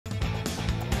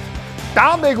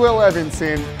I'm Big Will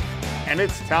Evanson, and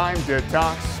it's time to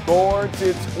talk sports.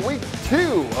 It's week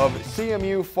 2 of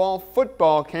CMU Fall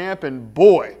Football Camp, and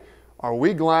boy, are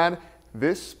we glad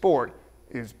this sport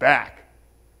is back.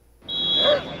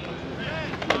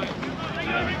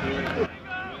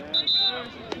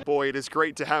 Boy, it is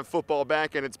great to have football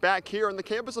back, and it's back here on the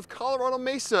campus of Colorado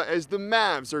Mesa as the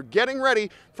Mavs are getting ready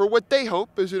for what they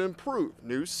hope is an improved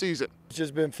new season. It's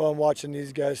just been fun watching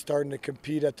these guys starting to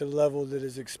compete at the level that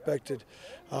is expected.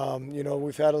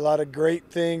 We've had a lot of great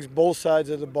things, both sides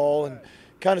of the ball, and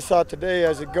kind of saw today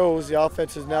as it goes, the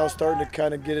offense is now starting to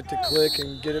kind of get it to click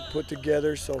and get it put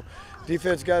together. So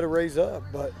defense got to raise up,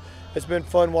 but it's been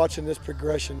fun watching this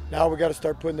progression. Now we got to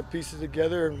start putting the pieces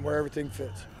together and where everything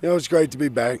fits. It's great to be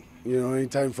back.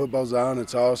 Anytime football's on,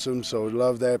 it's awesome. So we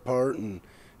love that part. And,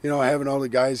 having all the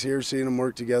guys here, seeing them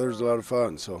work together is a lot of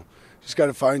fun. So just got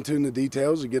to fine-tune the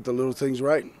details and get the little things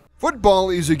right. Football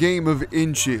is a game of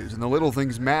inches, and the little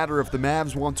things matter if the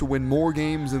Mavs want to win more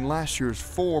games than last year's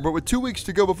 4. But with 2 weeks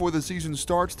to go before the season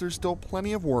starts, there's still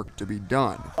plenty of work to be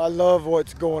done. I love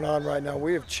what's going on right now.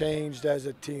 We have changed as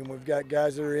a team. We've got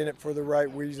guys that are in it for the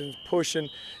right reasons, pushing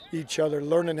each other,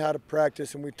 learning how to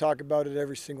practice, and we talk about it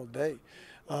every single day.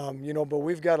 But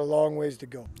we've got a long ways to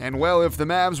go. And well, if the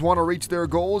Mavs want to reach their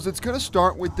goals, it's going to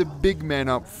start with the big men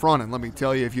up front. And let me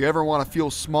tell you, if you ever want to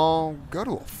feel small, go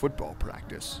to a football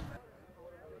practice.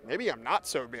 Maybe I'm not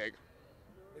so big.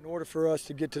 In order for us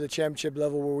to get to the championship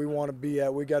level where we want to be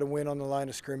at, we got to win on the line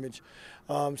of scrimmage.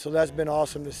 So that's been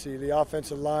awesome to see. The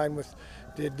offensive line with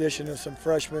the addition of some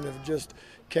freshmen have just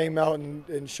came out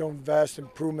and shown vast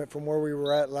improvement from where we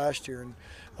were at last year.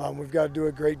 And we've got to do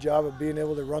a great job of being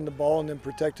able to run the ball and then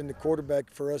protecting the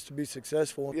quarterback for us to be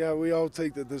successful. Yeah, we all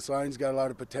think that this line's got a lot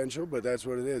of potential, but that's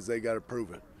what it is. They got to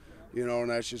prove it. And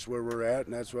that's just where we're at,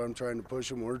 and that's what I'm trying to push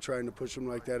them. We're trying to push them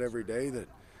like that every day, that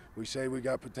we say we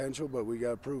got potential, but we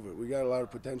got to prove it. We got a lot of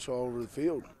potential all over the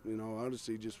field,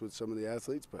 honestly, just with some of the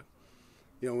athletes. But,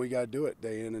 we got to do it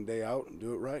day in and day out and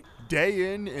do it right.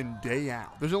 Day in and day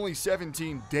out. There's only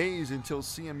 17 days until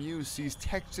CMU sees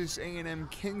Texas A&M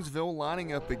Kingsville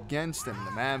lining up against them.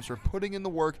 The Mavs are putting in the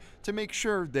work to make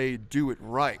sure they do it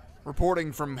right.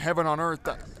 Reporting from heaven on earth,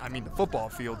 the football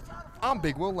field, I'm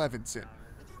Big Will Evanson.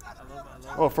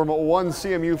 Well, from one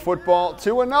CMU football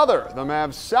to another, the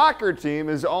Mavs soccer team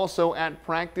is also at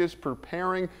practice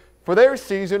preparing for their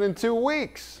season in 2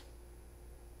 weeks.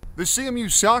 The CMU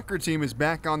soccer team is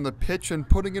back on the pitch and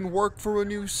putting in work for a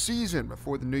new season.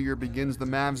 Before the new year begins, the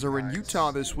Mavs are in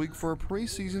Utah this week for a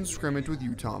preseason scrimmage with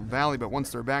Utah Valley. But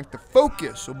once they're back, the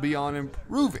focus will be on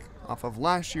improving off of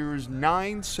last year's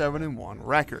 9-7-1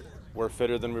 record. We're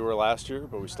fitter than we were last year,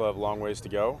 but we still have a long ways to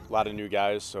go. A lot of new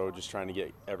guys, so just trying to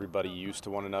get everybody used to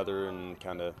one another and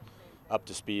kind of up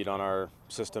to speed on our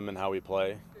system and how we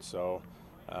play. So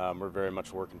we're very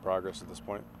much a work in progress at this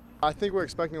point. I think we're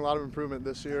expecting a lot of improvement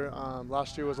this year.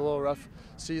 Last year was a little rough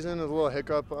season, a little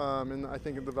hiccup in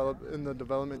the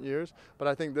development years. But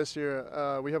I think this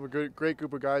year we have a great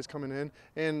group of guys coming in,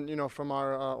 and from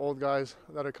our old guys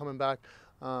that are coming back.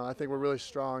 I think we're really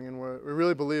strong, and we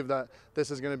really believe that this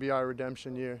is going to be our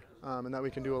redemption year and that we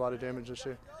can do a lot of damage this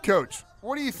year. Coach,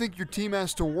 what do you think your team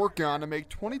has to work on to make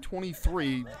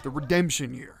 2023 the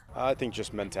redemption year? I think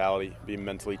just mentality, being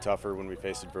mentally tougher when we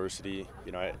face adversity.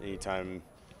 Anytime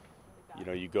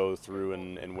you go through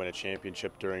and win a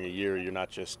championship during a year, you're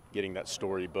not just getting that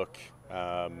storybook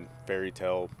fairy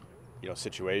tale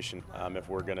situation. If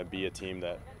we're going to be a team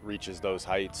that reaches those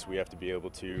heights, we have to be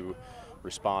able to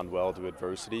respond well to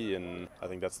adversity, and I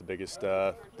think that's the biggest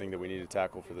thing that we need to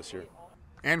tackle for this year.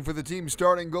 And for the team's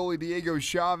starting goalie, Diego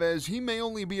Chavez, he may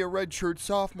only be a redshirt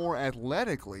sophomore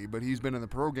athletically, but he's been in the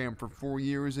program for 4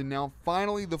 years, and now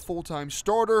finally the full-time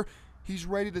starter. He's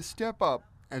ready to step up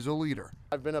as a leader.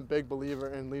 I've been a big believer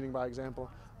in leading by example.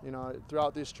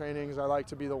 Throughout these trainings, I like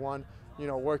to be the one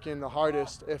working the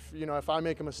hardest. If I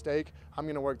make a mistake, I'm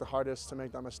going to work the hardest to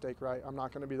make that mistake right. I'm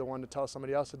not going to be the one to tell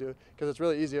somebody else to do it, because it's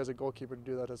really easy as a goalkeeper to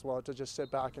do that as well, to just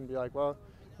sit back and be like, well,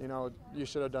 you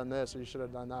should have done this or you should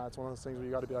have done that. It's one of those things where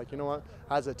you got to be like, what,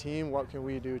 as a team, what can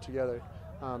we do together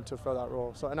to fill that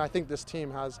role? So, and I think this team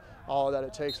has all that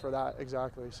it takes for that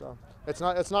exactly. So it's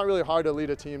not really hard to lead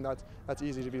a team that's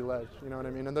easy to be led. You know what I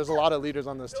mean? And there's a lot of leaders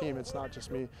on this team. It's not just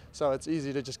me. So it's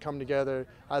easy to just come together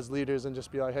as leaders and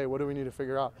just be like, hey, what do we need to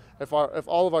figure out? If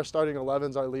all of our starting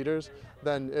 11s are leaders,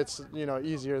 then it's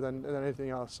easier than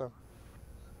anything else. So.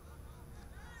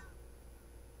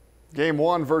 Game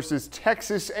 1 versus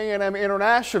Texas A&M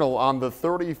International on the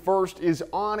 31st is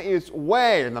on its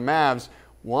way, and the Mavs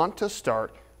want to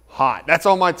start hot. That's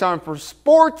all my time for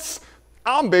sports.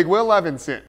 I'm Big Will Evanson.